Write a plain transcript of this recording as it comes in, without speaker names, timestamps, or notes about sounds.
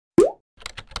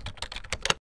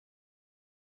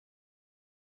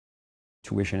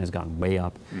tuition has gone way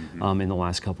up in the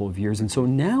last couple of years. And so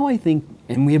now I think,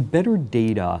 and we have better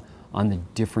data on the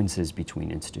differences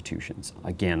between institutions,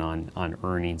 again, on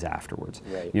earnings afterwards.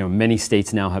 Right. You know, many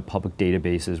states now have public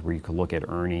databases where you can look at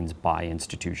earnings by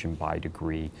institution, by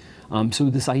degree. So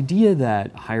this idea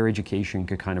that higher education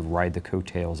could kind of ride the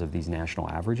coattails of these national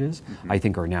averages, I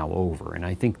think are now over. And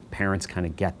I think parents kind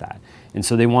of get that. And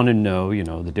so they want to know, you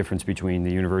know, the difference between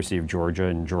the University of Georgia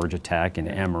and Georgia Tech and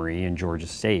Emory and Georgia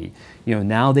State. You know,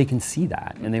 now they can see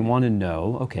that and they want to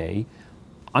know, okay,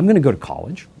 I'm going to go to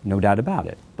college, no doubt about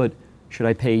it, but should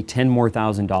I pay $10,000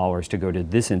 more to go to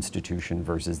this institution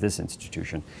versus this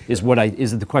institution? Is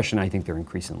the question I think they're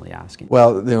increasingly asking.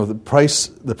 Well, you know, the price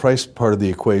part of the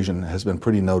equation has been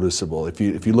pretty noticeable. If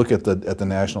you look at the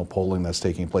national polling that's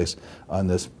taking place on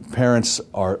this, parents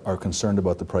are concerned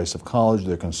about the price of college.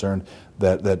 They're concerned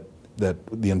that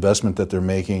the investment that they're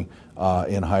making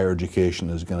in higher education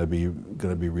is going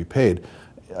to be repaid.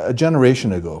 A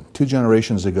generation ago, 2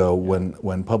 generations ago,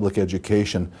 when public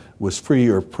education was free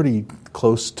or pretty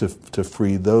close to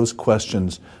free, those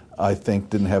questions, I think,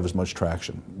 didn't have as much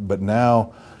traction. But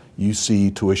now you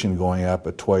see tuition going up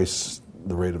at twice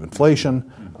the rate of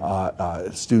inflation,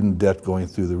 student debt going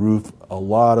through the roof, a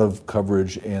lot of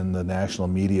coverage in the national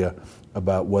media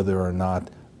about whether or not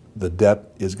the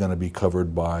debt is going to be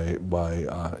covered by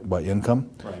income,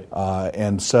 right.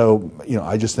 And so, you know,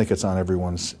 I just think it's on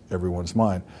everyone's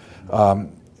mind.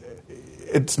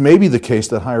 It's maybe the case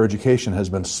that higher education has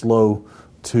been slow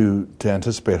to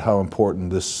anticipate how important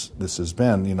this has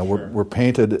been. You know, Sure. we're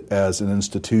painted as an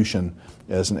institution,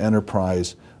 as an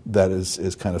enterprise that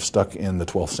is kind of stuck in the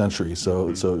 12th century. So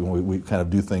we kind of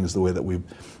do things the way that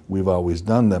we've always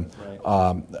done them.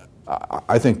 Right.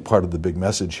 I think part of the big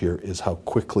message here is how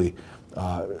quickly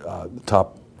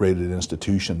top-rated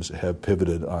institutions have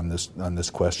pivoted on this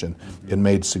question and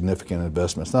made significant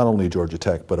investments, not only Georgia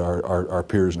Tech, but our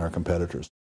peers and our competitors.